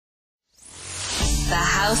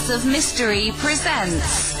House of Mystery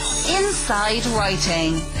presents Inside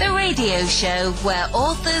Writing, the radio show where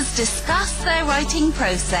authors discuss their writing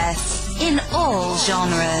process in all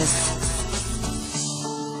genres.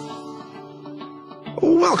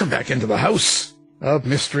 Welcome back into the House of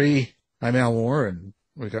Mystery. I'm Al Moore, and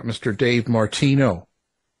we got Mr. Dave Martino.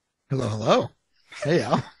 Hello, hello. Hey,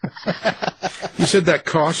 Al. You said that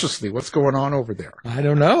cautiously. What's going on over there? I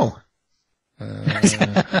don't know.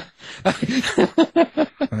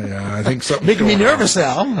 I think something making me nervous,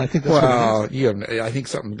 Al. I think that's what it is. I think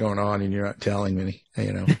something's going on, and you're not telling me.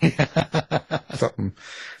 You know, something.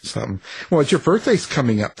 Well, it's your birthday's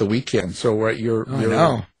coming up the weekend, so you're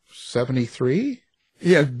 73.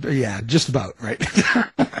 Yeah, just about right.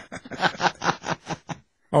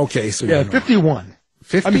 Okay, so 51.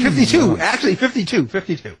 50? I mean, 52. Actually, 52.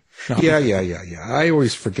 No. Yeah. I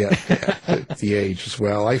always forget the age as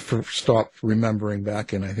well. I stopped remembering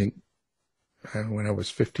back in, I think, when I was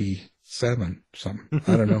 57, something.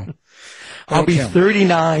 I don't know. I'll be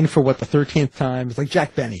 39 for the 13th time. It's like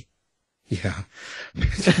Jack Benny. Yeah.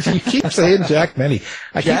 You keep saying Jack Benny.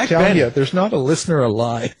 I keep telling you, there's not a listener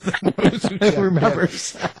alive who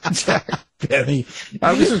remembers Jack Benny.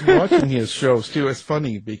 I was just watching his shows, too. It's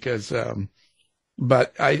funny because...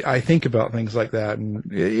 But I think about things like that, and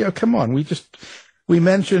come on, we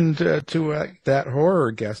mentioned to that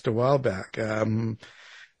horror guest a while back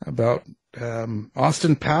about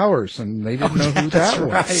Austin Powers, and they didn't know who that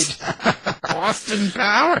was. Right. Austin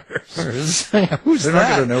Powers. Who's They're that?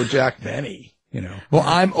 not going to know Jack Benny, Well,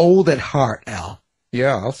 I'm old at heart, Al.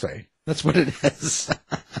 Yeah, I'll say. That's what it is.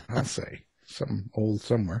 I'll say. Something old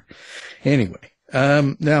somewhere. Anyway,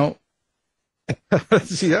 now...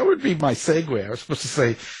 See, that would be my segue. I was supposed to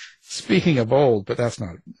say, speaking of old, but that's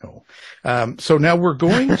not, no. So now we're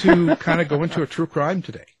going to kind of go into a true crime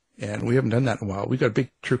today, and we haven't done that in a while. We got a big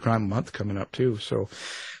true crime month coming up too. So,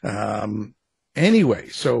 anyway,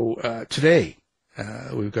 today,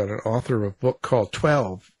 we've got an author of a book called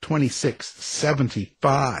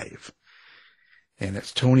 12-26-75. And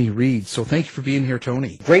it's Tony Reid. So thank you for being here,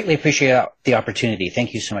 Tony. Greatly appreciate the opportunity.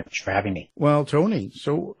 Thank you so much for having me. Well, Tony,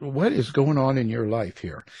 so what is going on in your life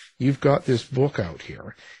here? You've got this book out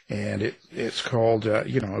here, and it's called,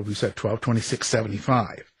 we said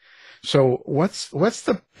 12-26-75. So what's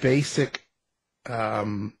the basic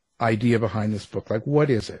idea behind this book? Like,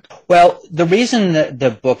 what is it? Well, the reason that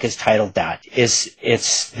the book is titled that is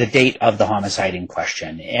it's the date of the homicide in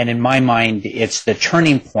question. And in my mind, it's the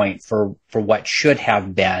turning point for what should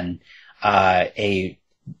have been the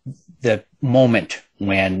moment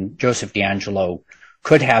when Joseph DeAngelo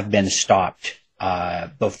could have been stopped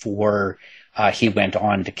before he went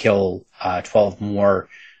on to kill 12 more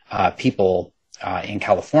people in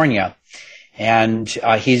California. And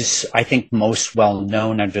he's, I think, most well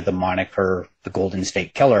known under the moniker the Golden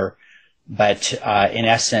State Killer. But in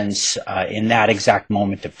essence, in that exact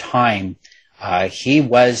moment of time, he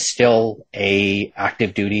was still a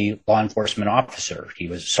active duty law enforcement officer. He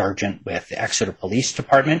was a sergeant with the Exeter Police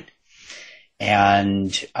Department.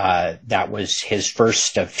 And that was his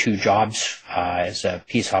first of two jobs as a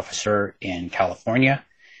peace officer in California.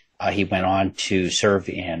 He went on to serve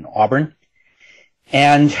in Auburn.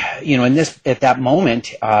 And, at that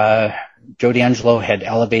moment, Joe DeAngelo had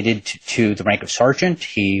elevated to the rank of sergeant.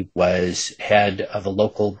 He was head of a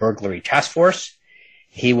local burglary task force.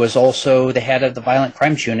 He was also the head of the violent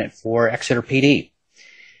crimes unit for Exeter PD.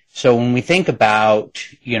 So when we think about,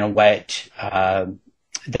 what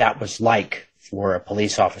that was like for a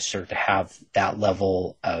police officer to have that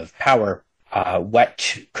level of power,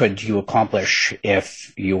 what could you accomplish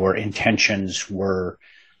if your intentions were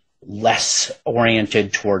less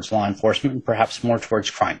oriented towards law enforcement and perhaps more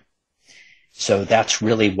towards crime? So that's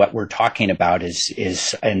really what we're talking about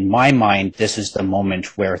is in my mind, this is the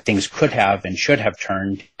moment where things could have and should have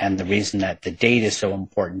turned. And the reason that the date is so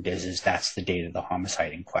important is that's the date of the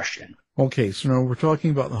homicide in question. Okay. So now we're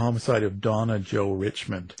talking about the homicide of Donna Jo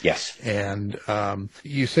Richmond. Yes. And,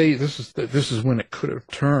 you say this is when it could have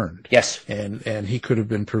turned. Yes. And he could have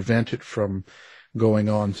been prevented from going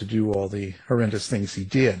on to do all the horrendous things he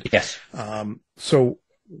did. Yes. So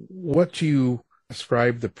what do you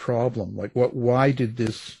ascribe the problem? Like, why did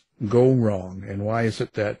this go wrong, and why is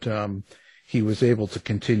it that he was able to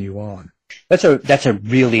continue on? That's a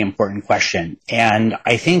really important question. And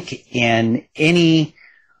I think in any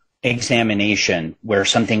examination where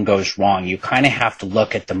something goes wrong, you kind of have to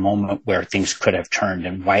look at the moment where things could have turned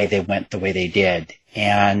and why they went the way they did.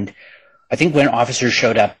 And I think when officers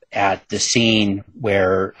showed up at the scene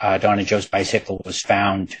where Donna Jo's bicycle was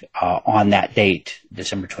found on that date,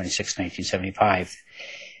 December 26, 1975,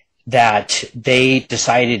 that they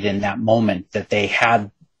decided in that moment that they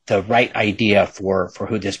had the right idea for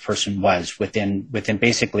who this person was. Within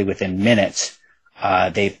minutes,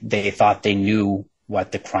 they thought they knew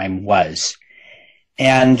what the crime was.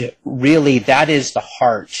 And really, that is the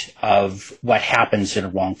heart of what happens in a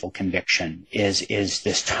wrongful conviction, is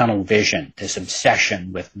this tunnel vision, this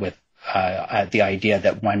obsession with the idea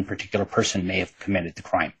that one particular person may have committed the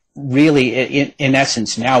crime. Really, in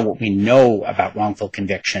essence, now what we know about wrongful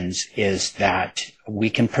convictions is that we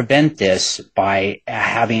can prevent this by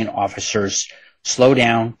having officers slow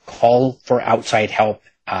down, call for outside help,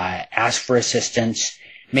 ask for assistance,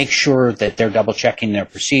 make sure that they're double checking their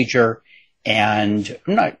procedure. And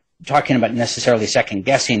I'm not talking about necessarily second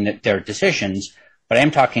guessing their decisions, but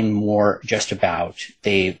I'm talking more just about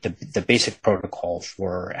the basic protocol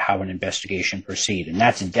for how an investigation proceeds. And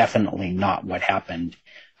that's definitely not what happened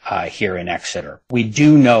here in Exeter. We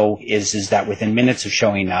do know is that within minutes of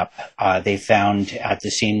showing up, they found at the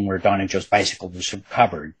scene where Donna Jo's bicycle was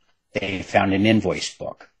recovered, they found an invoice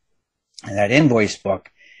book. And that invoice book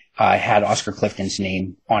had Oscar Clifton's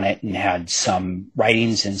name on it and had some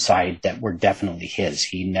writings inside that were definitely his.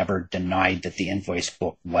 He never denied that the invoice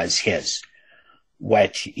book was his.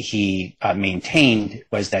 What he maintained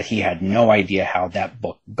was that he had no idea how that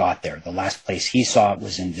book got there. The last place he saw it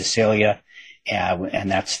was in Visalia,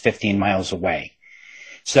 and that's 15 miles away.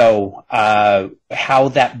 So how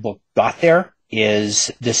that book got there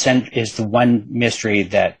is the one mystery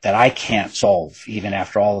that I can't solve, even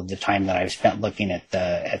after all of the time that I've spent looking at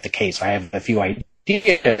the case. I have a few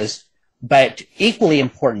ideas, but equally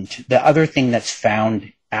important, the other thing that's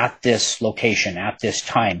found at this location at this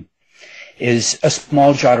time is a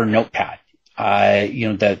small jotter notepad.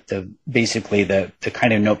 Basically the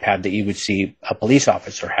kind of notepad that you would see a police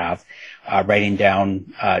officer have, writing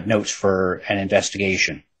down notes for an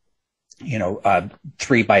investigation.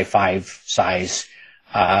 3x5 size.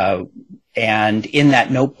 And in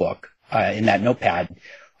that notebook, in that notepad,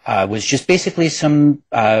 was just basically some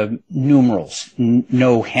numerals,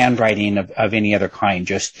 no handwriting of any other kind,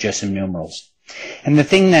 just some numerals. And the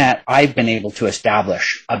thing that I've been able to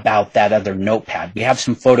establish about that other notepad, we have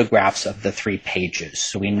some photographs of the 3 pages,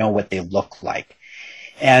 so we know what they look like.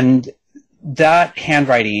 And that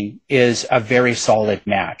handwriting is a very solid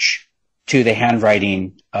match to the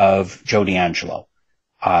handwriting of Joe DeAngelo.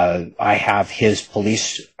 I have his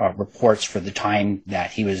police reports for the time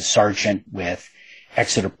that he was a sergeant with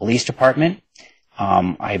Exeter Police Department.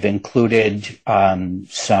 I've included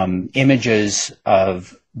some images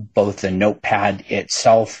of both the notepad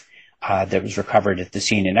itself that was recovered at the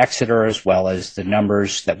scene in Exeter, as well as the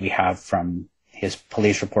numbers that we have from his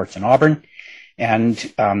police reports in Auburn. And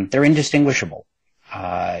they're indistinguishable.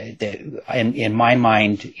 In my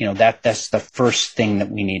mind, that's the first thing that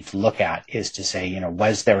we need to look at, is to say,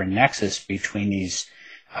 was there a nexus between these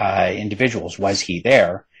individuals? Was he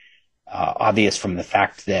there? Obvious from the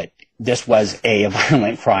fact that this was a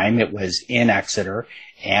violent crime. It was in Exeter,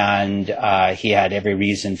 and he had every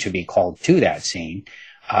reason to be called to that scene.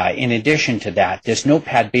 In addition to that, this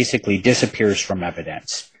notepad basically disappears from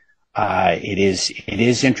evidence. It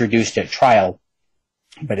is introduced at trial,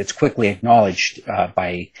 but it's quickly acknowledged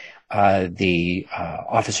by the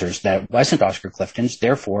officers that it wasn't Oscar Clifton's.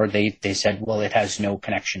 Therefore, they said, well, it has no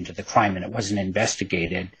connection to the crime, and it wasn't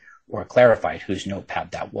investigated or clarified whose notepad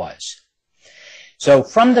that was. So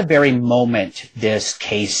from the very moment this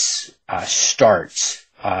case starts,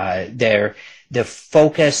 the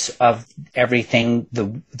focus of everything,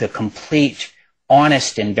 the complete,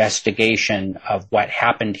 honest investigation of what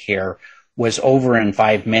happened here was over in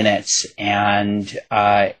 5 minutes. And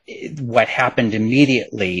what happened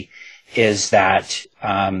immediately is that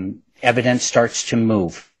evidence starts to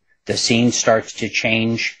move. The scene starts to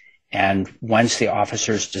change. And once the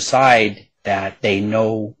officers decide that they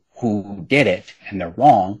know who did it and they're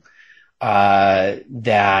wrong,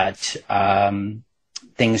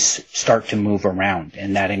 things start to move around.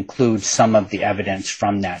 And that includes some of the evidence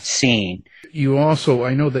from that scene. You also,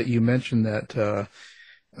 I know that you mentioned that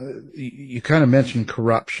you kind of mentioned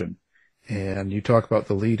corruption, and you talk about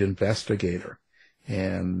the lead investigator,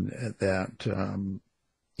 and that,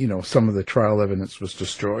 some of the trial evidence was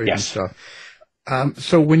destroyed. Yes. And stuff.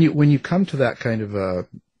 So when you come to that kind of an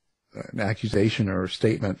accusation or a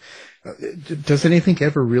statement, does anything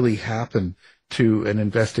ever really happen to an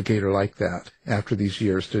investigator like that after these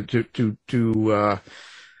years? Do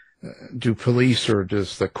police or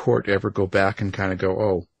does the court ever go back and kind of go,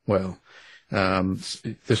 oh, well,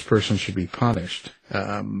 this person should be punished?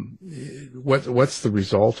 What's the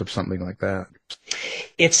result of something like that?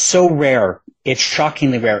 It's so rare. It's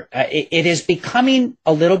shockingly rare. It is becoming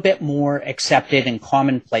a little bit more accepted and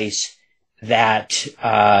commonplace that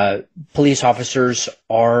police officers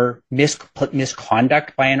are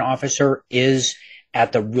misconduct by an officer is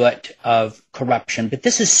at the root of corruption. But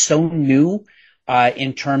this is so new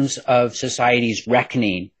in terms of society's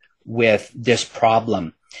reckoning with this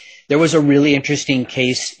problem. There was a really interesting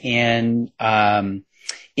case in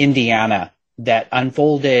Indiana that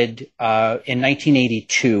unfolded in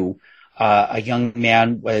 1982. A young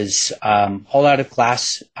man was hauled out of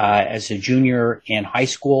class as a junior in high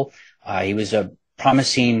school. He was a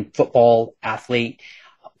promising football athlete,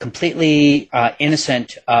 completely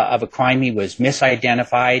innocent of a crime. He was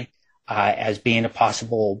misidentified as being a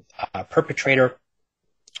possible perpetrator.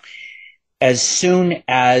 As soon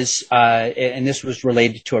as, and this was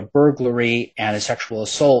related to a burglary and a sexual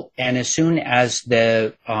assault, and as soon as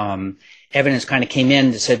the evidence kind of came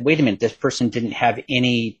in that said, wait a minute, this person didn't have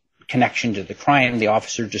any connection to the crime, the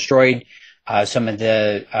officer destroyed some of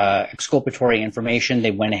the exculpatory information. They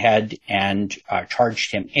went ahead and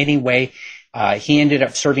charged him anyway. He ended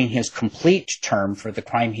up serving his complete term for the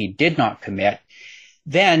crime he did not commit.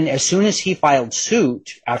 Then, as soon as he filed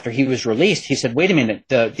suit after he was released, he said, wait a minute,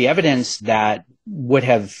 the evidence that would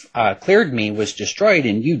have cleared me was destroyed,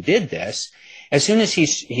 and you did this. As soon as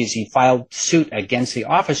he filed suit against the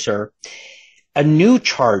officer, a new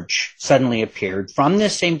charge suddenly appeared from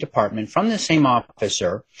this same department, from the same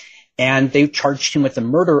officer, and they charged him with the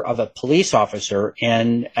murder of a police officer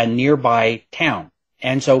in a nearby town.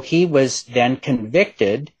 And so he was then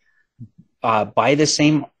convicted by the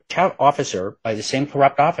same officer, by the same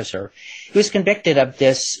corrupt officer. He was convicted of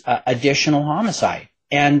this additional homicide.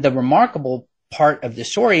 And the remarkable part of the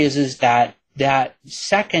story is that that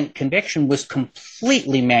second conviction was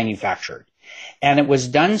completely manufactured. And it was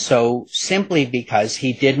done so simply because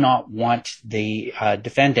he did not want the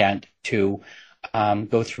defendant to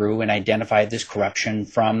go through and identify this corruption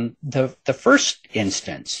from the first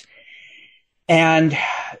instance. And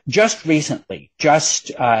just recently,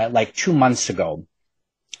 like 2 months ago,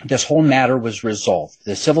 this whole matter was resolved.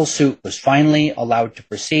 The civil suit was finally allowed to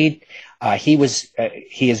proceed. He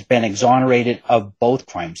has been exonerated of both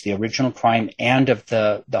crimes, the original crime and of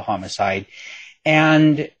the homicide.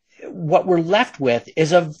 And what we're left with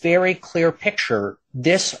is a very clear picture.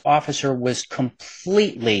 This officer was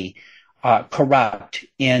completely corrupt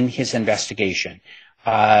in his investigation,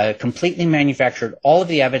 completely manufactured all of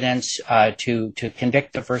the evidence to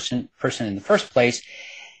convict the person in the first place.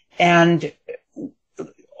 And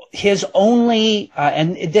his only,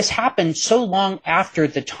 and this happened so long after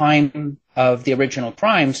the time of the original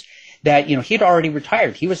crimes that, he'd already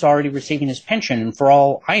retired. He was already receiving his pension. And for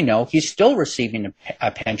all I know, he's still receiving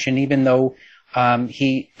a pension, even though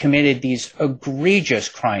he committed these egregious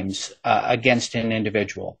crimes against an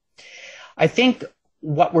individual. I think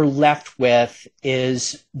what we're left with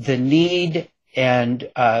is the need and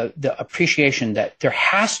the appreciation that there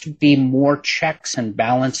has to be more checks and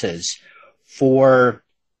balances for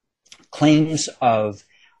claims of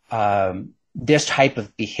this type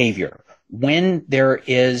of behavior. When there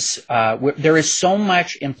is so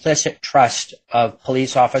much implicit trust of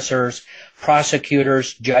police officers,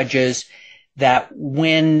 prosecutors, judges, that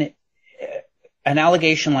when an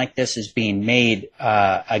allegation like this is being made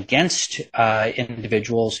against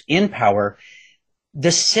individuals in power,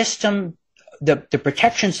 the system, the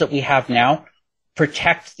protections that we have now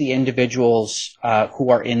protect the individuals who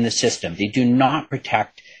are in the system. They do not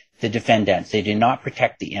protect the defendants. They do not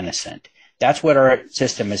protect the innocent. That's what our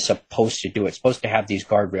system is supposed to do. It's supposed to have these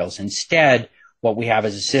guardrails. Instead, what we have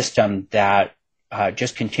is a system that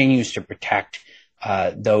just continues to protect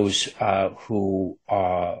those who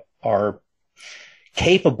are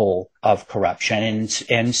capable of corruption, and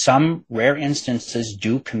in some rare instances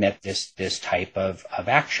do commit this type of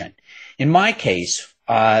action. In my case,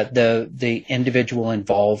 the individual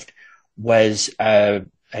involved was a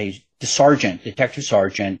detective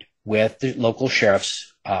sergeant with the local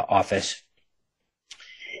sheriff's office.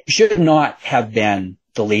 He should not have been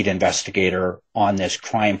the lead investigator on this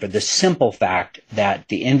crime for the simple fact that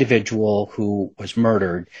the individual who was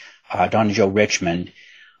murdered, Donna Jo Richmond,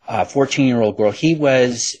 14-year-old girl, he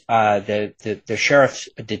was the sheriff's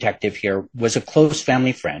detective here, was a close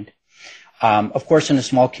family friend. Of course, in a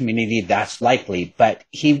small community, that's likely, but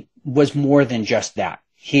he was more than just that.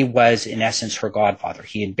 He was, in essence, her godfather.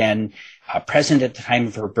 He had been present at the time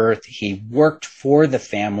of her birth. He worked for the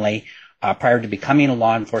family prior to becoming a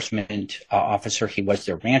law enforcement officer. He was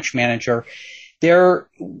their ranch manager. There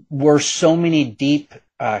were so many deep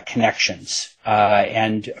connections.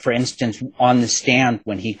 And for instance, on the stand,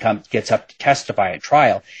 when he gets up to testify at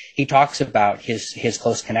trial, he talks about his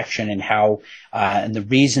close connection and how, and the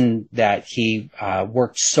reason that he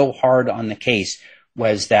worked so hard on the case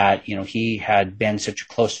was that, he had been such a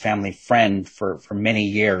close family friend for many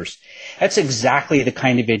years. That's exactly the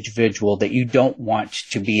kind of individual that you don't want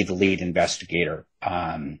to be the lead investigator.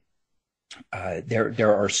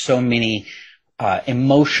 There are so many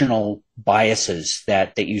emotional biases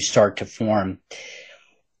that you start to form.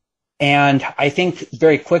 And I think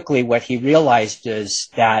very quickly what he realized is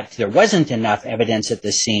that there wasn't enough evidence at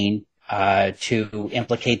the scene to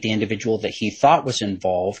implicate the individual that he thought was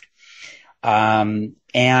involved. And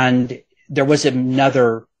there was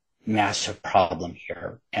another massive problem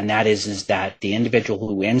here, and that is that the individual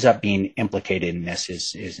who ends up being implicated in this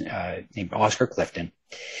is named Oscar Clifton.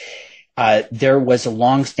 There was a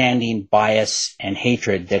long-standing bias and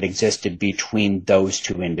hatred that existed between those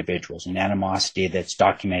two individuals, an animosity that's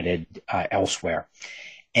documented elsewhere.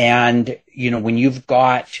 And, when you've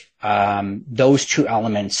got those two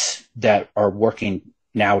elements that are working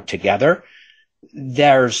now together,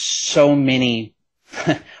 there's so many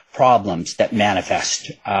problems that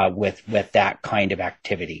manifest with that kind of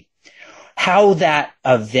activity. How that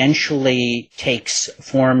eventually takes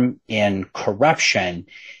form in corruption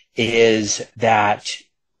is that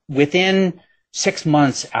within 6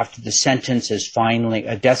 months after the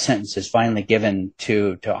a death sentence is finally given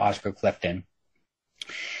to Oscar Clifton,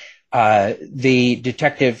 the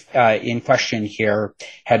detective in question here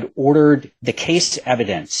had ordered the case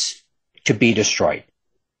evidence to be destroyed.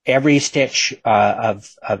 Every stitch of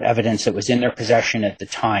evidence that was in their possession at the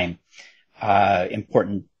time,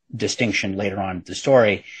 important distinction later on in the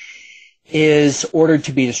story, is ordered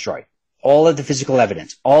to be destroyed. All of the physical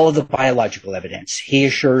evidence, all of the biological evidence. He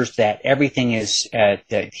assures that everything is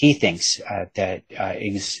that he thinks that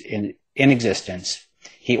is in existence.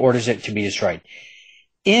 He orders it to be destroyed.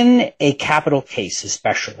 In a capital case,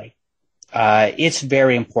 especially, it's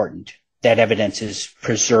very important that evidence is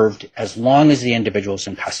preserved as long as the individual is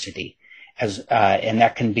in custody, and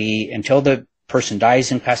that can be until the person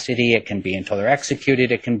dies in custody. It can be until they're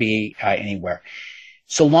executed. It can be anywhere.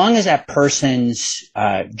 So long as that person's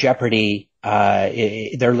jeopardy,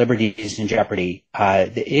 their liberty is in jeopardy,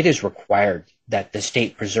 it is required that the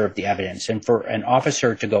state preserve the evidence. And for an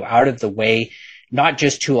officer to go out of the way, not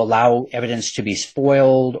just to allow evidence to be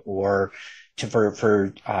spoiled or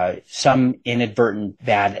for some inadvertent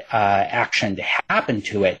bad action to happen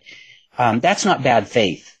to it, that's not bad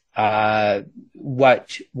faith.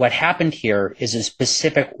 What happened here is a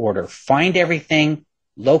specific order: find everything,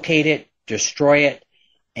 locate it, destroy it,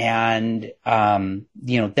 and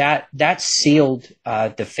that sealed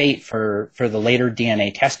the fate for the later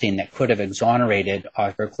DNA testing that could have exonerated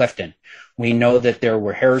Oscar Clifton. We know that there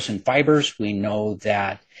were hairs and fibers. We know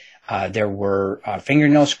that there were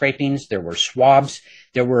fingernail scrapings. There were swabs.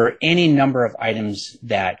 There were any number of items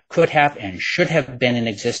that could have and should have been in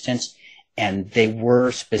existence, and they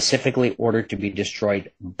were specifically ordered to be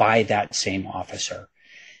destroyed by that same officer.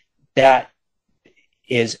 That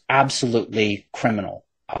is absolutely criminal.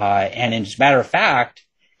 And as a matter of fact,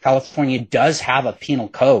 California does have a penal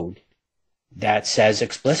code that says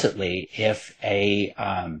explicitly if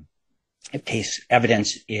case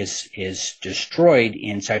evidence is destroyed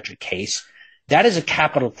in such a case, that is a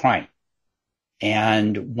capital crime.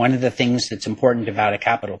 And one of the things that's important about a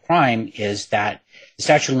capital crime is that the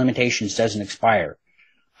statute of limitations doesn't expire.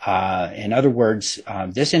 In other words,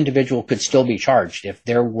 this individual could still be charged if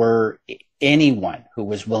there were anyone who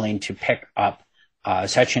was willing to pick up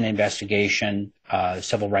such an investigation,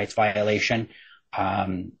 civil rights violation.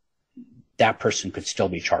 That person could still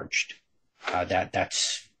be charged.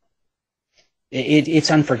 It's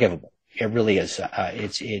unforgivable. It really is.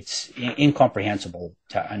 It's incomprehensible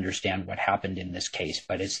to understand what happened in this case,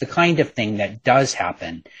 but it's the kind of thing that does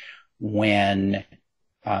happen when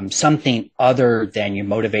something other than your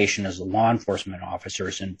motivation as a law enforcement officer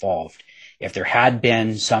is involved. If there had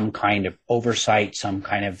been some kind of oversight, some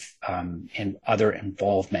kind of other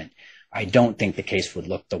involvement, I don't think the case would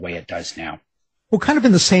look the way it does now. Well, kind of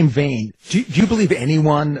in the same vein, do you believe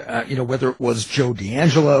anyone, whether it was Joe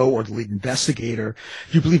DeAngelo or the lead investigator,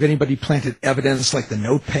 do you believe anybody planted evidence like the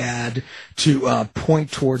notepad to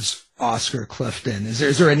point towards Oscar Clifton?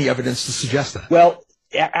 Is there any evidence to suggest that? Well,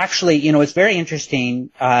 actually, it's very interesting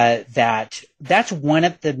that's one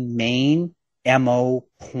of the main MO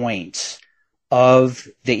points of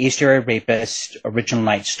the East Area Rapist, Original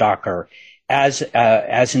Night Stalker, as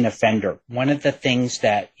an offender. One of the things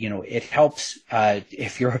that, it helps,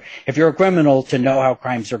 if you're a criminal, to know how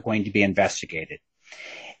crimes are going to be investigated.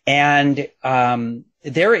 And,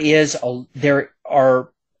 there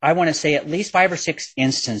are, I want to say, at least 5 or 6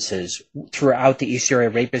 instances throughout the East Area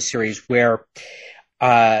Rapist series where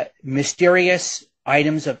mysterious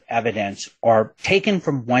items of evidence are taken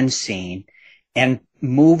from one scene and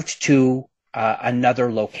moved to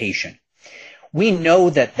another location. We know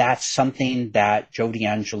that that's something that Joe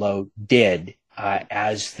DeAngelo did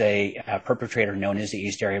as the perpetrator known as the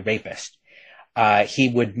East Area Rapist. He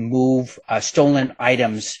would move stolen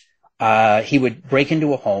items. He would break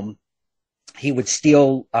into a home. He would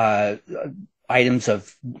steal items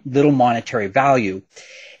of little monetary value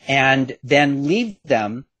and then leave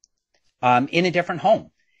them in a different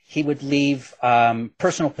home. He would leave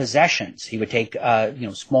personal possessions. He would take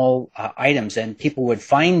small items, and people would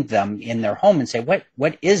find them in their home and say,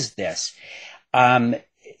 "What is this?"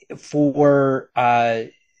 For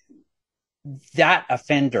that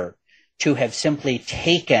offender to have simply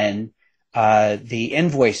taken the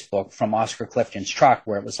invoice book from Oscar Clifton's truck,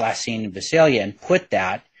 where it was last seen in Visalia, and put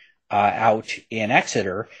that out in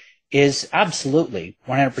Exeter, is absolutely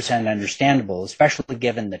 100% understandable, especially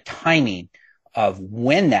given the timing of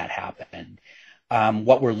when that happened.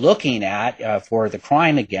 What we're looking at for the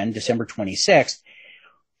crime, again, December 26th,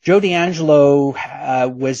 Joe DeAngelo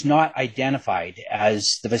was not identified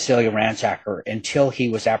as the Visalia ransacker until he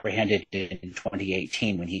was apprehended in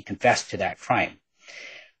 2018 when he confessed to that crime.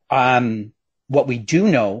 What we do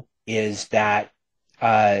know is that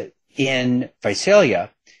in Visalia,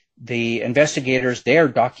 the investigators there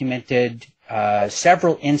documented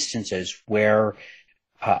several instances where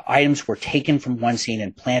items were taken from one scene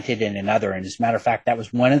and planted in another. And as a matter of fact, that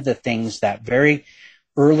was one of the things that very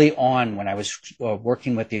early on when I was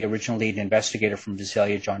working with the original lead investigator from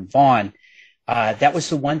Visalia, John Vaughn, that was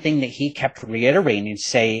the one thing that he kept reiterating and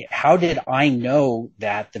say, how did I know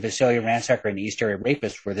that the Visalia ransacker and the East Area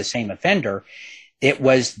Rapist were the same offender? It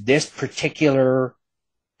was this particular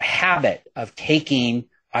habit of taking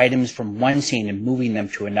items from one scene and moving them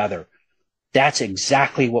to another. That's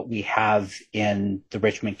exactly what we have in the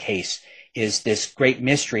Richmond case, is this great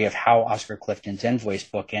mystery of how Oscar Clifton's invoice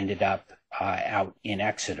book ended up out in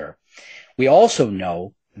Exeter. We also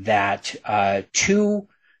know that 2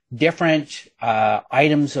 different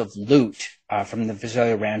items of loot from the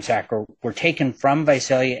Visalia ransacker were taken from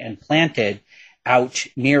Visalia and planted out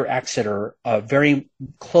near Exeter, very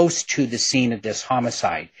close to the scene of this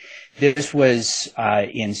homicide. This was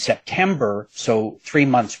in September, so 3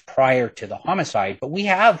 months prior to the homicide, but we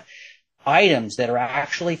have items that are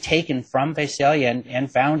actually taken from Visalia and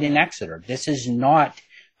found in Exeter. This is not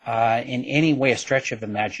in any way a stretch of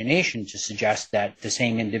imagination to suggest that the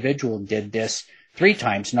same individual did this 3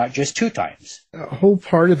 times, not just 2 times. A whole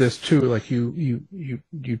part of this too, like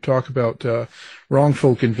you talk about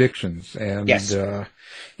wrongful convictions and Yes.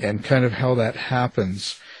 And kind of how that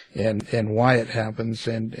happens and why it happens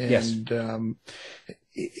and Yes.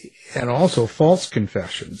 And also false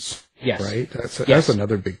confessions. Yes. Right. That's Yes.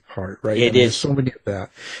 another big part, right? It is. There's so many of that,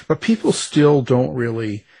 but people still don't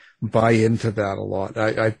really buy into that a lot.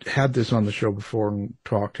 I had this on the show before and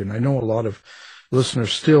talked, and I know a lot of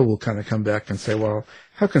listeners still will kind of come back and say, well,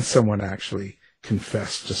 how can someone actually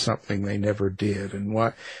confess to something they never did, and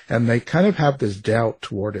what? And they kind of have this doubt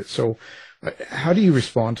toward it. So how do you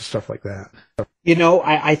respond to stuff like that?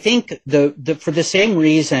 I think for the same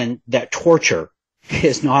reason that torture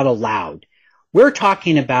is not allowed, we're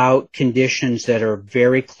talking about conditions that are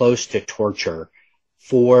very close to torture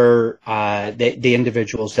for the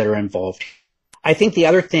individuals that are involved. I think the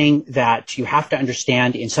other thing that you have to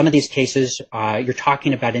understand in some of these cases, you're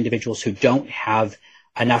talking about individuals who don't have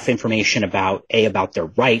enough information about their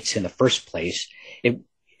rights in the first place.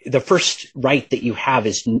 The first right that you have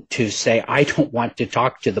is to say, I don't want to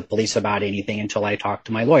talk to the police about anything until I talk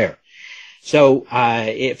to my lawyer. So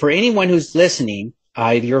for anyone who's listening,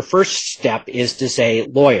 your first step is to say,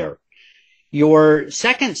 lawyer. Your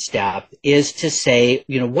second step is to say,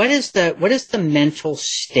 what is the mental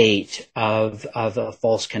state of a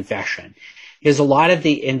false confession? Because a lot of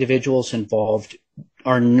the individuals involved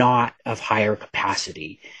are not of higher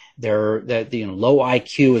capacity. The low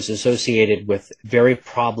IQ is associated with very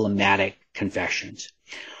problematic confessions.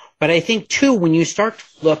 But I think too, when you start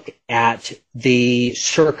to look at the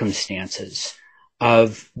circumstances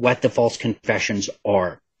of what the false confessions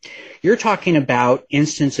are, you're talking about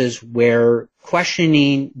instances where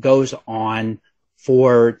questioning goes on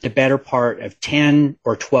for the better part of 10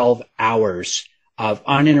 or 12 hours of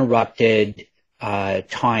uninterrupted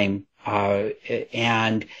time.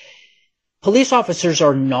 And police officers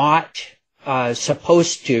are not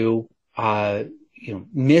supposed to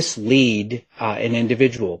mislead an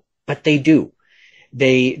individual, but they do.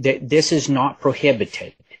 This is not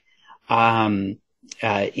prohibited.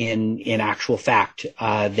 in actual fact.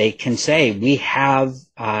 They can say, we have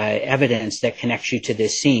evidence that connects you to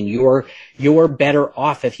this scene. You're better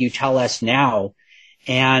off if you tell us now.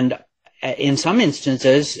 And in some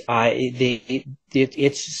instances,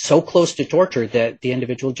 it's so close to torture that the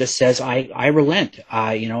individual just says, I relent.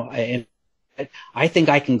 And I think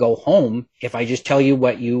I can go home if I just tell you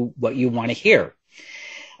what you want to hear.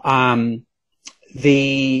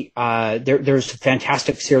 There's a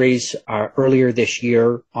fantastic series earlier this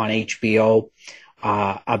year on HBO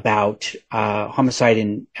about homicide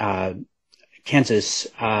in Kansas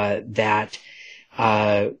that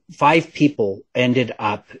 5 people ended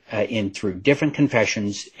up through different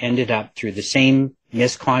confessions, ended up through the same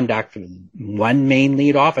misconduct. One main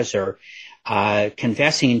lead officer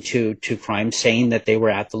confessing to crimes, saying that they were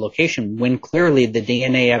at the location, when clearly the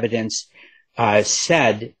DNA evidence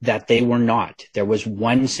said that they were not. There was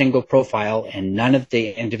one single profile and none of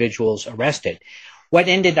the individuals arrested. What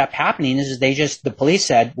ended up happening is the police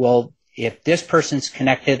said, well, if this person's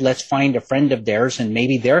connected, let's find a friend of theirs and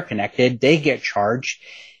maybe they're connected. They get charged.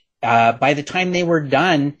 By the time they were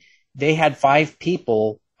done, they had 5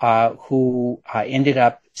 people who ended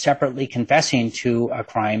up separately confessing to a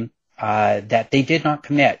crime that they did not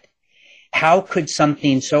commit. How could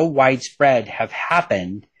something so widespread have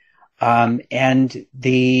happened? And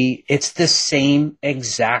it's the same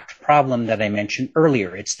exact problem that I mentioned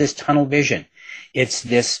earlier. It's this tunnel vision. It's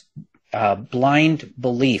this blind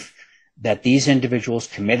belief that these individuals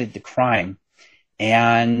committed the crime,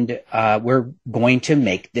 and we're going to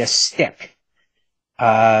make this stick.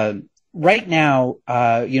 Right now,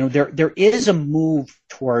 there is a move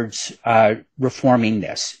towards reforming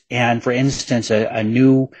this, and for instance, a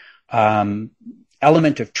new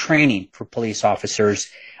element of training for police officers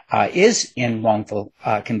is in wrongful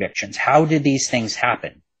convictions. How did these things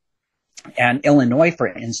happen? And Illinois, for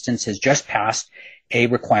instance, has just passed a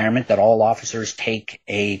requirement that all officers take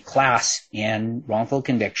a class in wrongful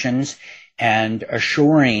convictions, and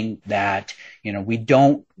assuring that, we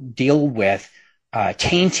don't deal with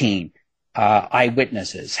tainting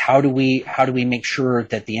eyewitnesses. How do we make sure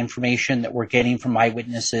that the information that we're getting from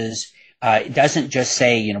eyewitnesses it doesn't just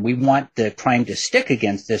say, we want the crime to stick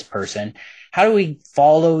against this person. How do we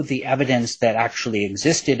follow the evidence that actually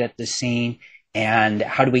existed at the scene, and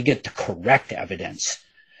how do we get the correct evidence?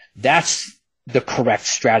 That's the correct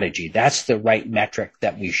strategy. That's the right metric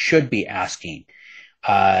that we should be asking,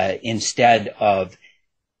 instead of,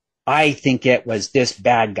 I think it was this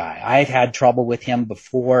bad guy. I've had trouble with him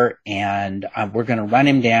before, and we're going to run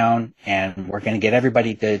him down, and we're going to get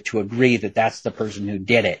everybody to agree that that's the person who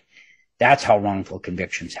did it. That's how wrongful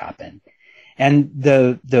convictions happen. And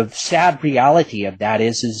the sad reality of that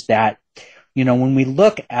is that, when we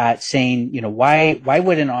look at saying, why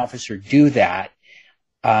would an officer do that?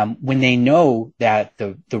 When they know that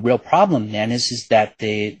the real problem then is that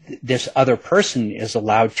this other person is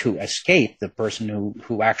allowed to escape, the person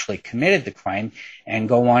who actually committed the crime, and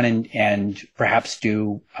go on and perhaps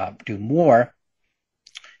do more.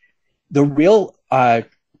 The real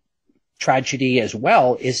tragedy as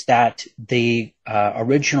well is that the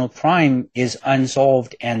original crime is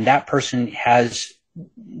unsolved, and that person has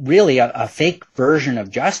really a fake version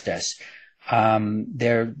of justice.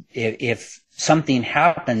 If something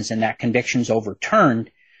happens and that conviction's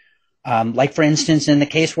overturned, like for instance in the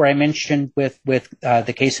case where I mentioned with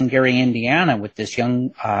the case in Gary, Indiana, with this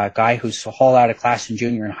young guy who's hauled out of class in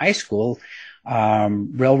junior and high school,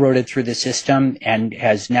 railroaded through the system, and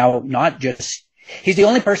has now he's the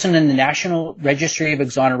only person in the National Registry of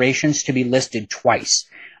Exonerations to be listed twice.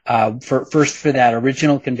 First for that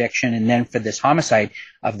original conviction, and then for this homicide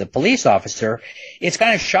of the police officer. It's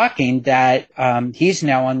kind of shocking that he's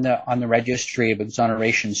now on the Registry of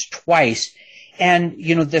Exonerations twice. And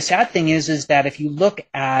the sad thing is that if you look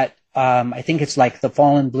at I think it's like the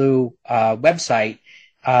Fallen Blue website,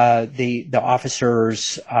 the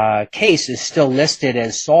officer's case is still listed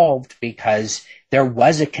as solved because there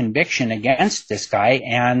was a conviction against this guy.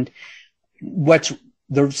 And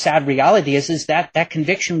the sad reality is that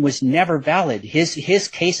conviction was never valid. His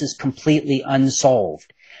case is completely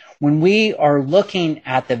unsolved. When we are looking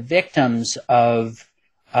at the victims of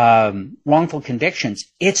wrongful convictions,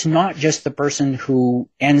 it's not just the person who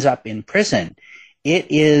ends up in prison. It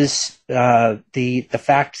is the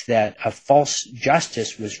fact that a false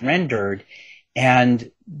justice was rendered,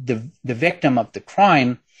 and the victim of the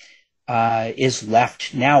crime is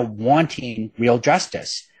left now wanting real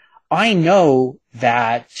justice. I know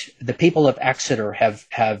that the people of Exeter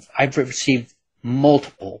I've received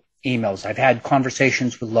multiple emails. I've had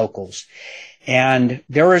conversations with locals, and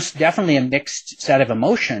there is definitely a mixed set of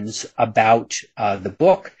emotions about the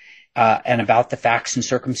book and about the facts and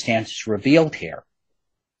circumstances revealed here.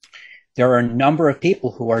 There are a number of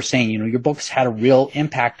people who are saying, your book's had a real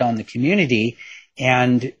impact on the community,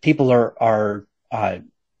 and people are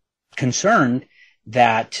concerned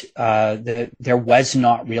that there was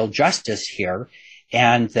not real justice here,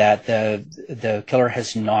 and that the killer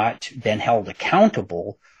has not been held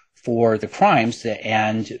accountable for the crimes,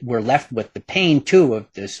 and we're left with the pain too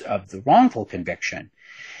of the wrongful conviction.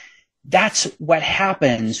 That's what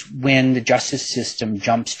happens when the justice system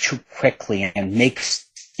jumps too quickly and makes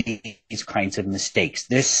these kinds of mistakes.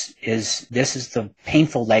 This is the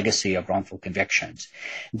painful legacy of wrongful convictions.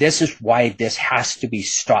 This is why this has to be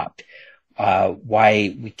stopped.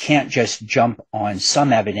 Why we can't just jump on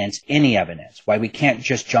some evidence, any evidence. Why we can't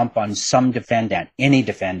just jump on some defendant, any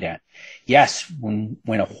defendant. Yes, when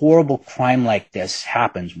a horrible crime like this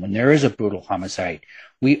happens, when there is a brutal homicide,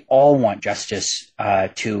 we all want justice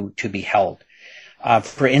to be held.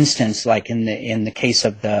 For instance, like in the case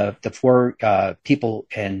of the four people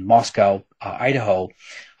in Moscow, Idaho,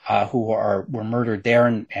 who were murdered there,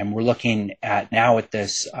 and we're looking at now at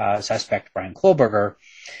this suspect Brian Kohlberger.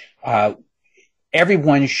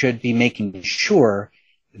 Everyone should be making sure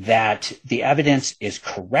that the evidence is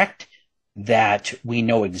correct, that we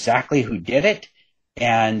know exactly who did it,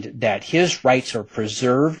 and that his rights are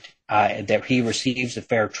preserved, that he receives a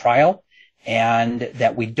fair trial, and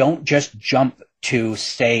that we don't just jump to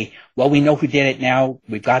say, well, we know who did it now.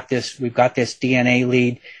 We've got this DNA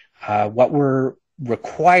lead. What we're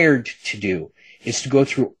required to do is to go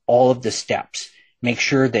through all of the steps, make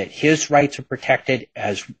sure that his rights are protected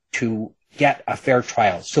as to get a fair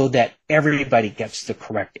trial so that everybody gets the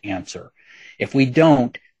correct answer. If we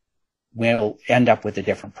don't, we'll end up with a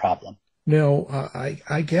different problem. No,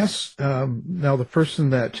 I guess now the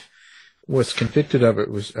person that was convicted of it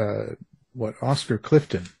was Oscar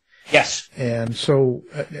Clifton. Yes. And so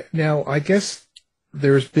now I guess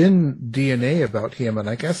there's been DNA about him, and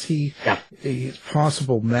I guess he's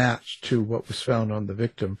possible match to what was found on the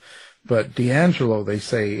victim, but DeAngelo, they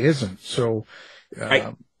say, isn't. So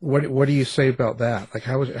Right. What do you say about that? Like,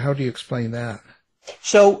 how do you explain that?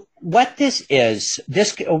 So what this is,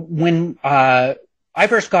 when I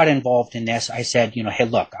first got involved in this, I said, hey,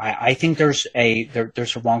 look, I think there's a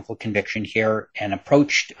wrongful conviction here, and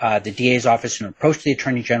approached the DA's office and approached the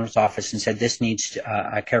Attorney General's office and said this needs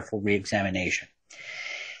a careful reexamination.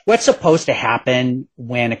 What's supposed to happen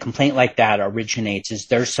when a complaint like that originates is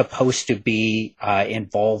there's supposed to be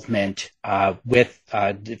involvement with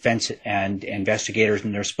defense and investigators,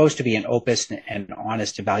 and there's supposed to be an open and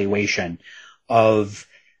honest evaluation of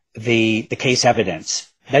the case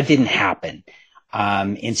evidence. That didn't happen.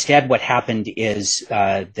 Instead, what happened is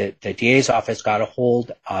the DA's office got a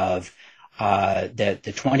hold of the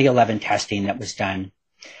 2011 testing that was done.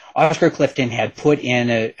 Oscar Clifton had put in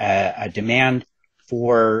a demand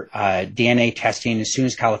for DNA testing as soon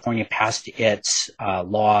as California passed its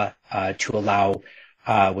law to allow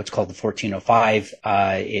what's called the 1405.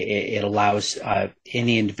 It allows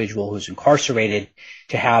any individual who's incarcerated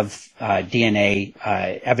to have DNA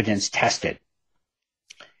evidence tested.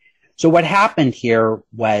 So what happened here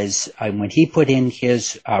was when he put in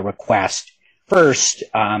his request, first,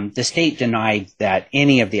 the state denied that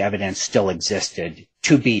any of the evidence still existed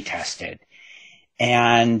to be tested.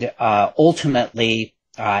 And ultimately,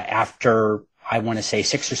 after, I want to say,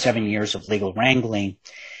 6 or 7 years of legal wrangling,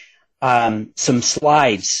 some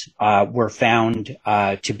slides were found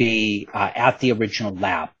to be at the original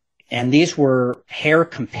lab. And these were hair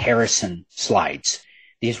comparison slides.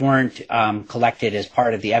 These weren't collected as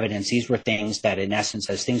part of the evidence. These were things that, in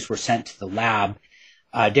essence, as things were sent to the lab,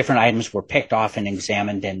 different items were picked off and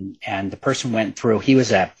examined, and the person went through. He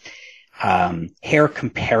was a hair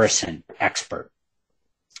comparison expert.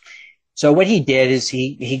 So what he did is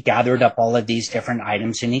he gathered up all of these different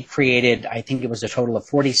items, and he created, I think it was a total of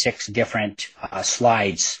 46 different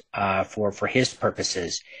slides for his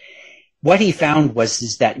purposes. What he found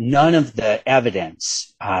was that none of the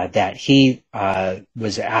evidence that he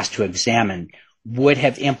was asked to examine would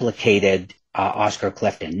have implicated Oscar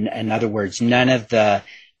Clifton. In other words, none of the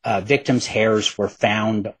victim's hairs were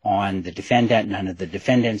found on the defendant. None of the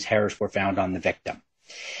defendant's hairs were found on the victim.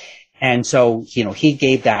 And so, he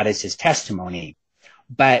gave that as his testimony,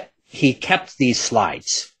 but he kept these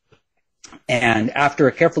slides. And after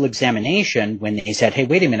a careful examination, when they said, hey,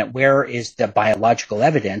 wait a minute, where is the biological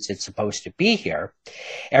evidence it's supposed to be here?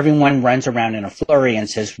 Everyone runs around in a flurry and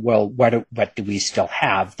says, well, what do we still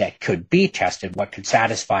have that could be tested? What could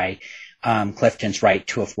satisfy Clifton's right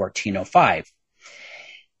to a 1405?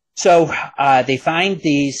 So they find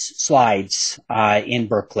these slides in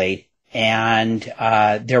Berkeley, and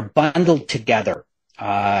they're bundled together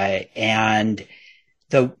And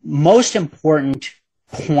the most important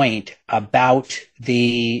point about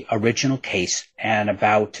the original case and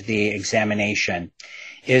about the examination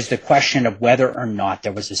is the question of whether or not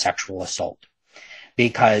there was a sexual assault.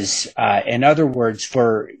 Because, in other words,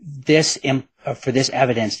 for this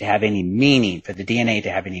evidence to have any meaning, for the DNA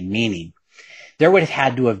to have any meaning, there would have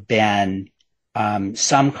had to have been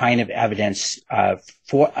some kind of evidence of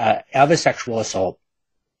a sexual assault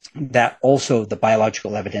that also the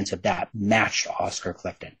biological evidence of that matched Oscar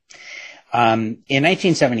Clifton. In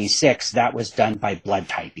 1976, that was done by blood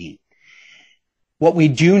typing. What we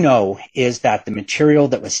do know is that the material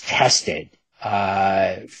that was tested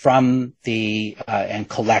from and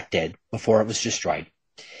collected before it was destroyed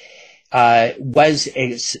was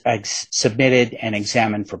submitted and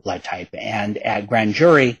examined for blood type. And at grand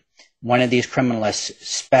jury, one of these criminalists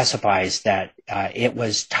specifies that it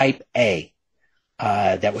was type A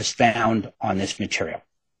that was found on this material.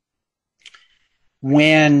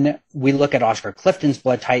 When we look at Oscar Clifton's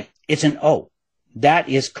blood type, it's an O. That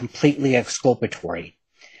is completely exculpatory.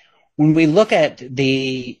 When we look at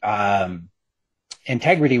the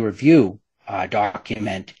integrity review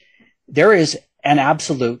document, there is an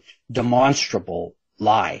absolute demonstrable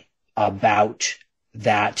lie about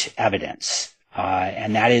that evidence.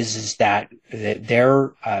 And that is that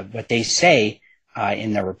what they say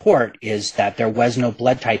in their report is that there was no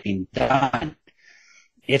blood typing done.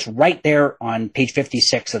 It's right there on page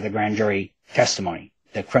 56 of the grand jury testimony.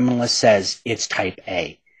 The criminalist says it's type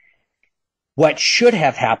A. What should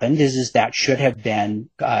have happened is that should have been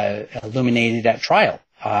illuminated at trial.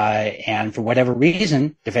 And for whatever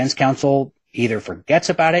reason, defense counsel either forgets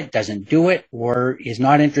about it, doesn't do it, or is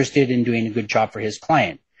not interested in doing a good job for his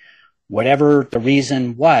client. Whatever the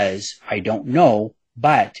reason was, I don't know,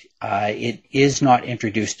 but it is not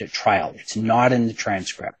introduced at trial. It's not in the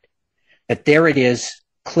transcript. But there it is,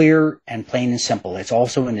 clear and plain and simple. It's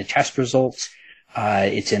also in the test results.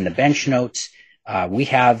 It's in the bench notes. We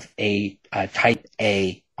have a type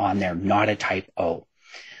A on there, not a type O.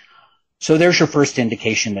 So there's your first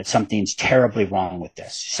indication that something's terribly wrong with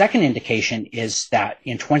this. Second indication is that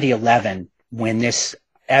in 2011, when this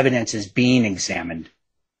evidence is being examined,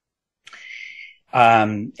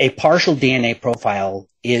 a partial DNA profile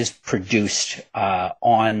is produced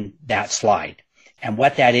on that slide. And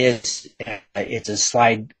what that is, it's a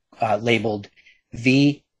slide labeled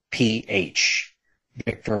VPH,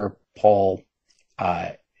 Victor Paul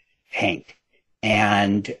Hank.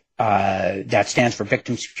 And that stands for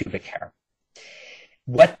victim's pubic hair.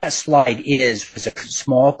 What that slide is was a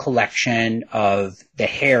small collection of the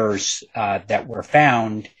hairs that were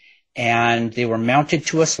found, and they were mounted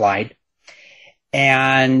to a slide,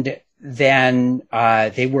 and then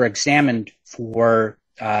they were examined for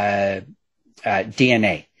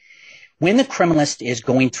DNA. When the criminalist is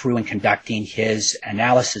going through and conducting his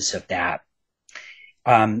analysis of that,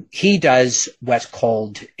 he does what's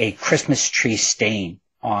called a Christmas tree stain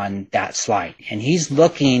on that slide. And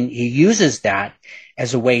he uses that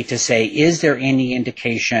as a way to say, is there any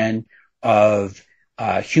indication of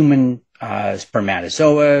human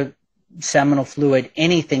spermatozoa, seminal fluid,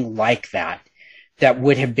 anything like that, that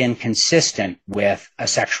would have been consistent with a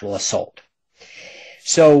sexual assault?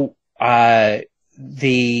 So, in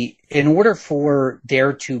order for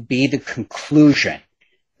there to be the conclusion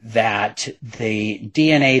that the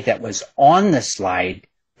DNA that was on the slide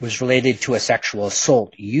was related to a sexual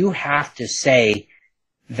assault, you have to say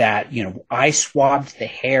that, I swabbed the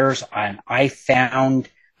hairs and I found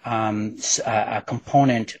a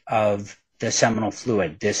component of the seminal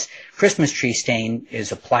fluid. This Christmas tree stain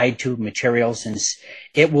is applied to materials, and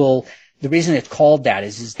the reason it's called that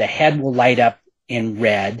is the head will light up in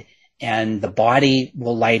red and the body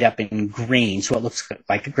will light up in green, so it looks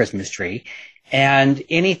like a Christmas tree. And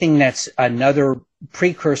anything that's another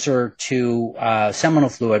precursor to seminal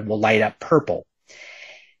fluid will light up purple.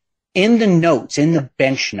 In the notes, in the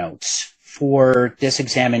bench notes for this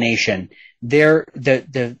examination, the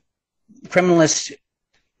criminalist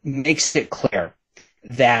makes it clear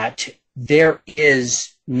that there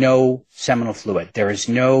is no seminal fluid. There is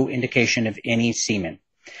no indication of any semen.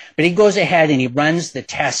 But he goes ahead and he runs the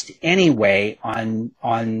test anyway on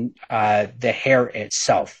the hair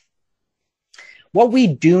itself. What we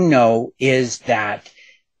do know is that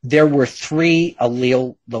there were 3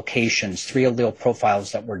 allele locations, 3 allele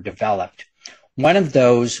profiles that were developed. One of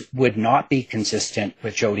those would not be consistent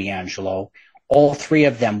with Joe DeAngelo. All 3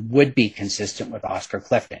 of them would be consistent with Oscar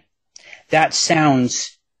Clifton. That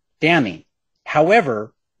sounds damning.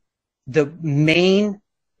 However, the main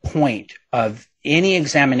point of any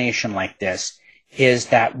examination like this is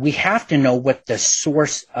that we have to know what the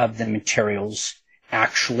source of the materials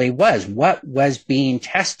actually was, what was being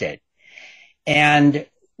tested. And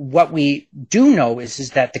what we do know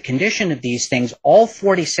is that the condition of these things, all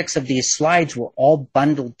 46 of these slides were all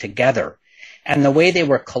bundled together. And the way they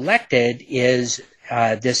were collected is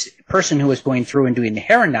this person who was going through and doing the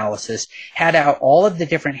hair analysis had out all of the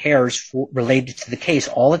different hairs related to the case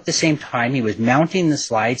all at the same time. He was mounting the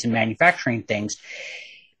slides and manufacturing things.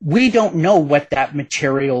 We don't know what that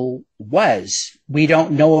material was. We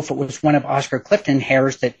don't know if it was one of Oscar Clifton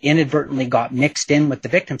hairs that inadvertently got mixed in with the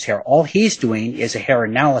victim's hair. All he's doing is a hair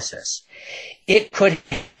analysis. It could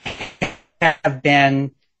have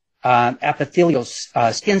been epithelial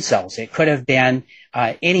skin cells. It could have been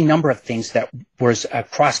any number of things that was a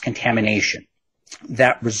cross-contamination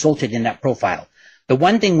that resulted in that profile. The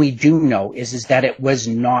one thing we do know is that it was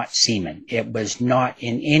not semen. It was not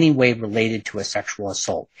in any way related to a sexual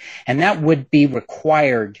assault. And that would be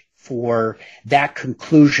required for that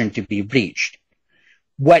conclusion to be reached.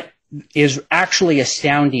 What is actually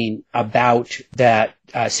astounding about that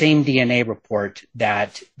same DNA report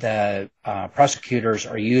that the prosecutors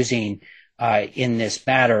are using in this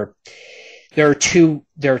matter, there are two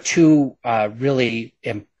really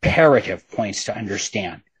imperative points to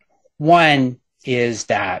understand. One is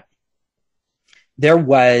that there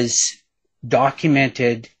was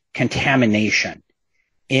documented contamination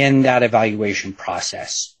in that evaluation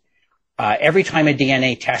process. Every time a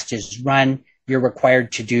DNA test is run, you're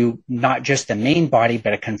required to do not just the main body,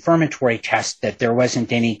 but a confirmatory test that there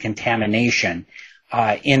wasn't any contamination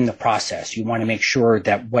in the process. You want to make sure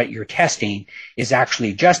that what you're testing is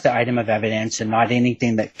actually just the item of evidence and not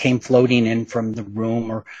anything that came floating in from the room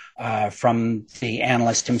or from the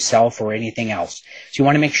analyst himself or anything else. So you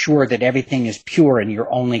want to make sure that everything is pure and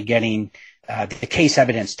you're only getting the case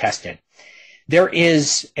evidence tested. There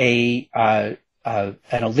is an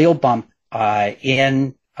allele bump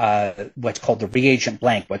in what's called the reagent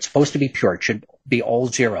blank. What's supposed to be pure, it should be all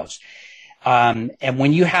zeros. And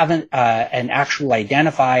when you have an actual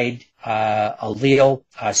identified allele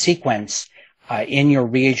sequence in your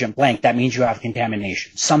reagent blank, that means you have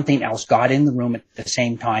contamination. Something else got in the room at the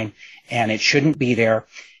same time, and it shouldn't be there.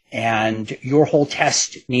 And your whole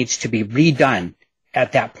test needs to be redone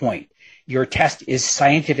at that point. Your test is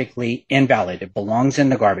scientifically invalid. It belongs in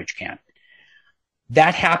the garbage can.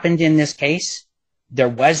 That happened in this case. There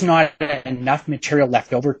was not enough material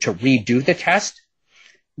left over to redo the test.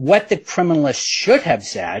 What the criminalist should have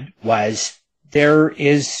said was there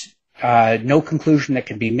is no conclusion that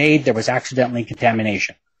can be made. There was accidentally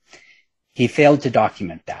contamination. He failed to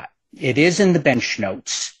document that. It is in the bench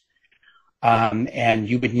notes, and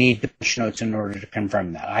you would need the bench notes in order to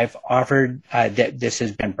confirm that. I've offered that this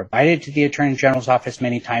has been provided to the Attorney General's office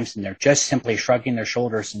many times, and they're just simply shrugging their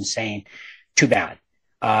shoulders and saying, too bad.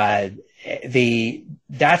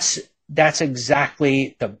 That's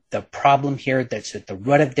exactly the problem here that's at the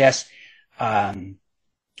root of this.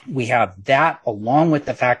 We have that along with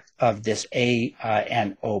the fact of this A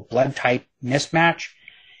and O blood type mismatch.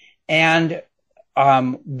 And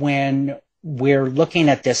when we're looking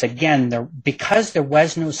at this again, because there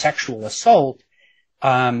was no sexual assault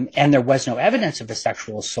and there was no evidence of a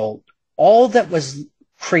sexual assault, all that was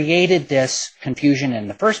created this confusion in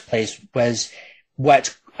the first place was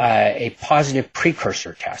what's a positive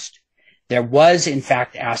precursor test. There was, in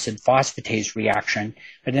fact, acid phosphatase reaction,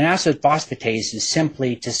 but an acid phosphatase is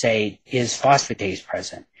simply to say, is phosphatase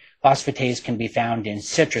present? Phosphatase can be found in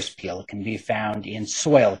citrus peel. It can be found in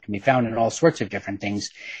soil. It can be found in all sorts of different things.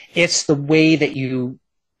 It's the way that you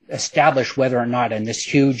establish whether or not in this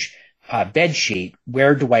huge bed sheet,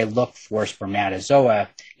 where do I look for spermatozoa?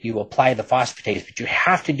 You apply the phosphatase, but you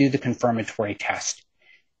have to do the confirmatory test.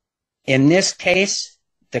 In this case,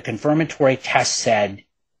 the confirmatory test said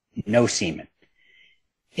no semen.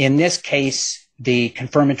 In this case, the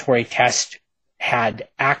confirmatory test had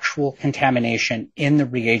actual contamination in the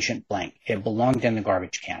reagent blank. It belonged in the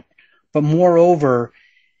garbage can. But moreover,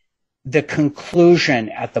 the conclusion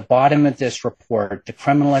at the bottom of this report, the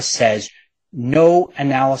criminalist says no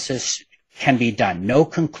analysis can be done. No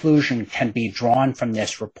conclusion can be drawn from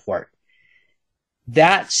this report.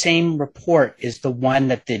 That same report is the one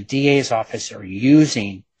that the DA's office are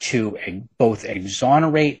using to both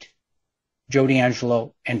exonerate Joe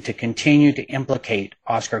DeAngelo and to continue to implicate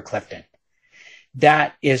Oscar Clifton.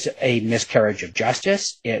 That is a miscarriage of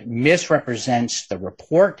justice. It misrepresents the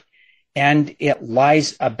report, and it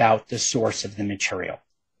lies about the source of the material.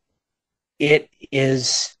 It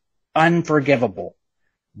is unforgivable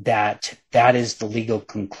that that is the legal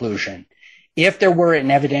conclusion. If there were an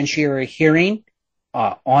evidentiary hearing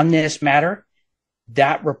on this matter,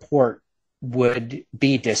 that report would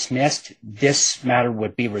be dismissed. This matter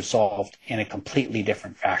would be resolved in a completely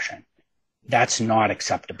different fashion. That's not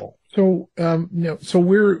acceptable. So, so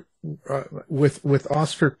we're with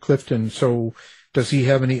Oscar Clifton. So, does he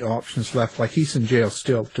have any options left? Like, he's in jail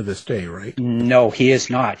still to this day, right? No, he is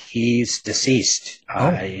not. He's deceased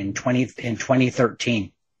in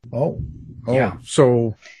 2013. Oh, yeah.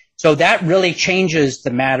 So that really changes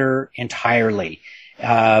the matter entirely.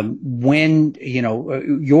 When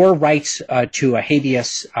your rights to a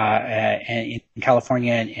habeas in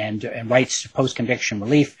California and rights to post-conviction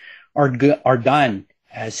relief are done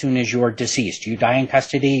as soon as you're deceased. You die in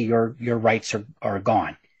custody, your rights are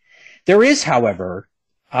gone. There is, however,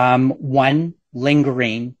 one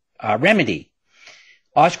lingering remedy.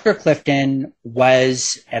 Oscar Clifton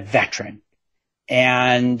was a veteran.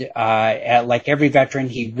 And like every veteran,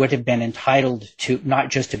 he would have been entitled to not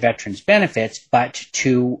just to veterans' benefits, but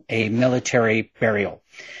to a military burial.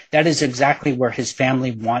 That is exactly where his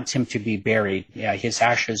family wants him to be buried. His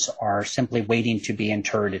ashes are simply waiting to be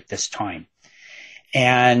interred at this time.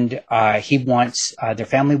 And their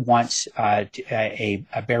family wants a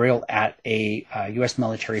burial at a U.S.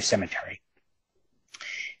 military cemetery.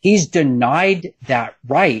 He's denied that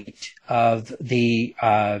right of the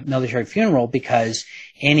military funeral because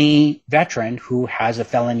any veteran who has a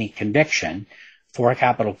felony conviction for a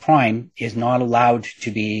capital crime is not allowed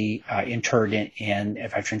to be interred in a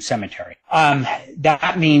veteran cemetery.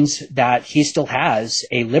 That means that he still has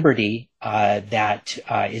a liberty that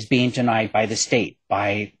is being denied by the state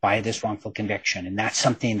by this wrongful conviction, and that's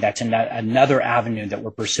something that's another avenue that we're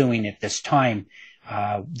pursuing at this time.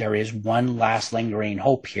 There is one last lingering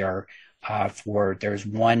hope here there's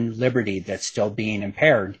one liberty that's still being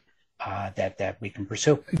impaired that we can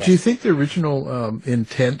pursue. Do you think the original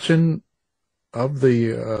intention of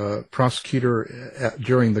the prosecutor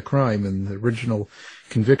during the crime and the original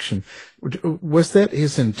conviction, was that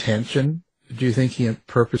his intention? Do you think he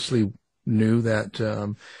purposely knew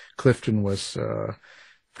that Clifton was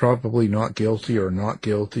probably not guilty or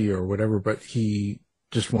whatever, but he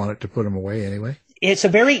just wanted to put him away anyway? It's a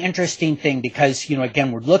very interesting thing because,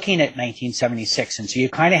 again, we're looking at 1976. And so you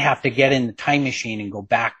kind of have to get in the time machine and go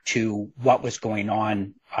back to what was going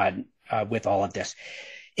on with all of this.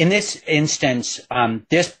 In this instance,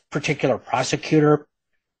 this particular prosecutor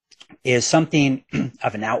is something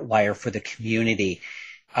of an outlier for the community.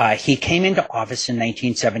 He came into office in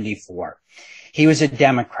 1974. He was a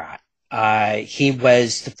Democrat. He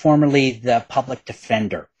was formerly the public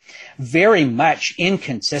defender. Very much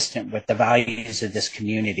inconsistent with the values of this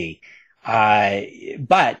community.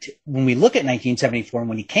 But when we look at 1974,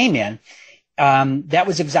 when he came in, that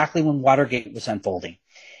was exactly when Watergate was unfolding.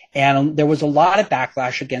 And there was a lot of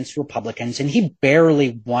backlash against Republicans, and he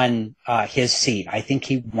barely won his seat. I think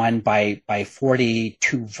he won by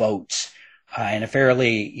 42 votes, and a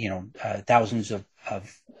fairly, thousands of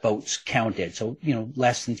votes counted. So,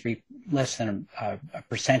 less than a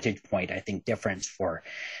percentage point, I think, difference for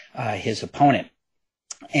his opponent.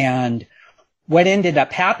 And what ended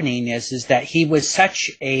up happening is that he was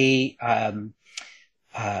such a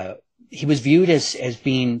he was viewed as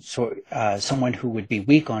being someone who would be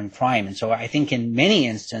weak on crime. And so I think in many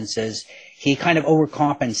instances, he kind of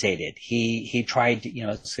overcompensated. He tried,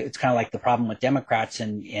 it's kind of like the problem with Democrats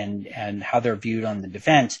and how they're viewed on the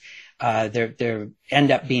defense. They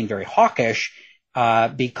end up being very hawkish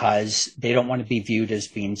because they don't want to be viewed as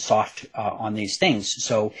being soft on these things.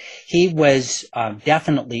 So he was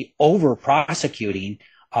definitely over-prosecuting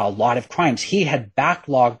a lot of crimes. He had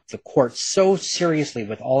backlogged the court so seriously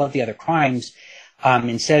with all of the other crimes.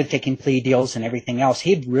 Instead of taking plea deals and everything else,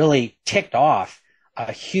 he'd really ticked off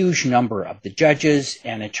a huge number of the judges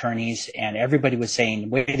and attorneys, and everybody was saying,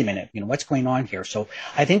 wait a minute, what's going on here? So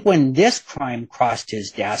I think when this crime crossed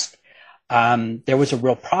his desk, there was a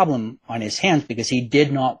real problem on his hands because he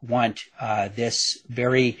did not want this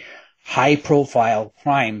very high-profile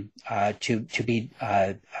crime to be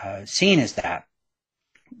seen as that.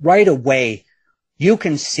 Right away, you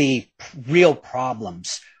can see real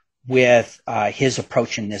problems with his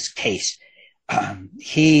approach in this case.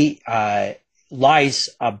 He lies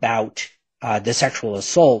about the sexual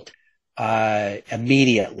assault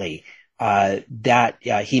immediately. That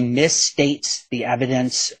he misstates the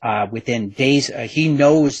evidence within days. He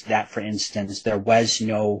knows that, for instance, there was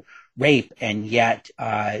no rape, and yet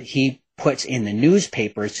he puts in the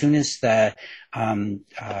newspaper as soon as the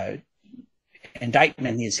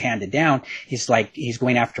indictment is handed down, he's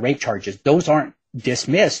going after rape charges. Those aren't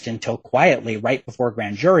dismissed until quietly right before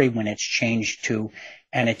grand jury when it's changed to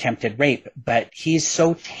an attempted rape. But he's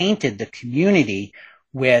so tainted the community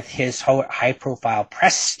with his high-profile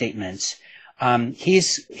press statements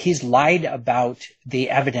He's lied about the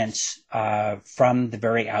evidence from the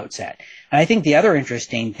very outset. And I think the other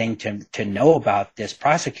interesting thing to know about this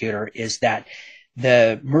prosecutor is that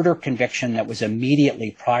the murder conviction that was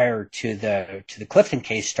immediately prior to the Clifton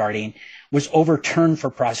case starting was overturned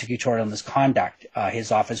for prosecutorial misconduct.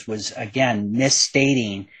 His office was again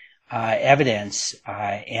misstating evidence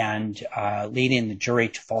and leading the jury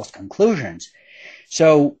to false conclusions.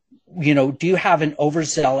 So, do you have an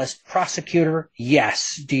overzealous prosecutor?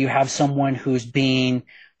 Yes. Do you have someone who's being,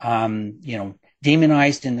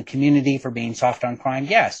 demonized in the community for being soft on crime?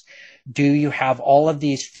 Yes. Do you have all of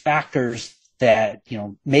these factors that,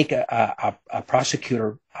 make a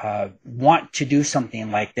prosecutor want to do something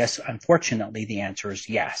like this? Unfortunately, the answer is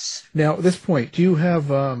yes. Now, at this point, do you have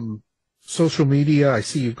social media? I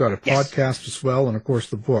see you've got a podcast as well, and of course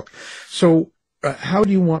the book. So how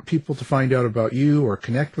do you want people to find out about you or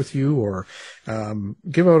connect with you or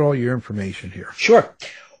give out all your information here? Sure.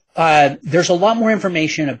 There's a lot more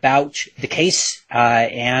information about the case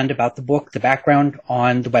and about the book, the background,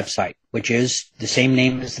 on the website, which is the same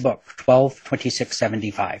name as the book,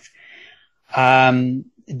 122675.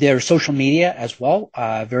 There's social media as well,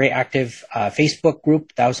 very active Facebook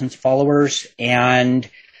group, thousands of followers, and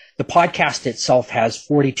the podcast itself has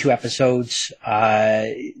 42 episodes,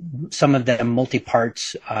 some of them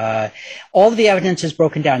multi-parts. All of the evidence is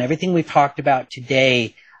broken down. Everything we've talked about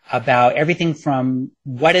today, about everything from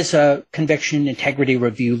what does a conviction integrity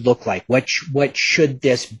review look like? What should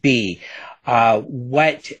this be?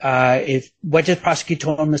 What does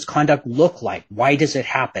prosecutorial misconduct look like? Why does it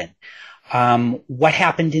happen? What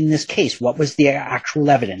happened in this case? What was the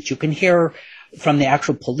actual evidence? You can hear from the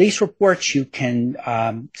actual police reports. You can,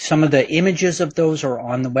 some of the images of those are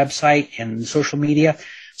on the website and social media.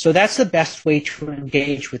 So that's the best way to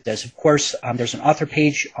engage with this. Of course, there's an author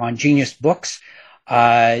page on Genius Books.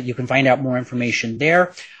 You can find out more information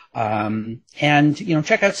there. And,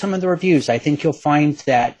 check out some of the reviews. I think you'll find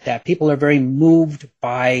that people are very moved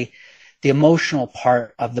by the emotional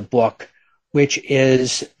part of the book, which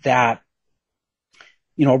is that,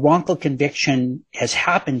 a wrongful conviction has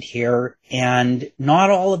happened here, and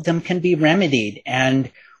not all of them can be remedied.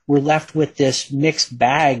 And we're left with this mixed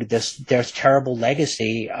bag, this terrible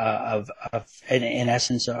legacy of in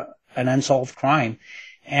essence, an unsolved crime.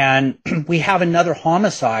 And we have another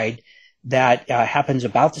homicide that happens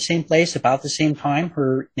about the same place, about the same time.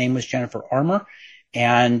 Her name was Jennifer Armour,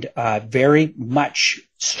 and very much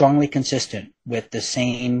strongly consistent with the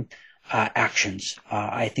same actions.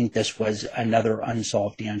 I think this was another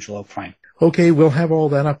unsolved DeAngelo crime. Okay, we'll have all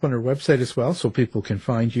that up on our website as well, so people can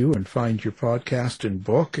find you and find your podcast and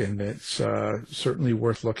book, and it's certainly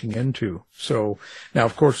worth looking into. So now,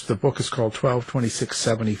 of course, the book is called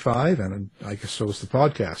 122675, and I guess so is the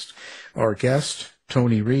podcast. Our guest,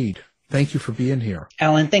 Tony Reid. Thank you for being here.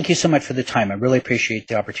 Alan, thank you so much for the time. I really appreciate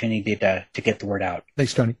the opportunity to get the word out.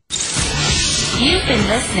 Thanks, Tony. You've been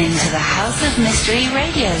listening to the House of Mystery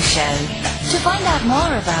radio show. To find out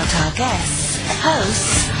more about our guests,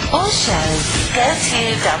 hosts, or shows, go to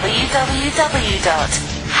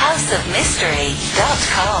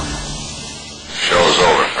www.houseofmystery.com. Show's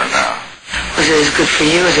over for now. Was it as good for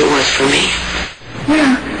you as it was for me?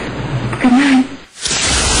 Well, good night.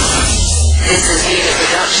 This has been a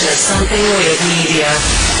production of Something Weird Media.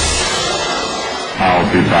 I'll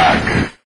be back.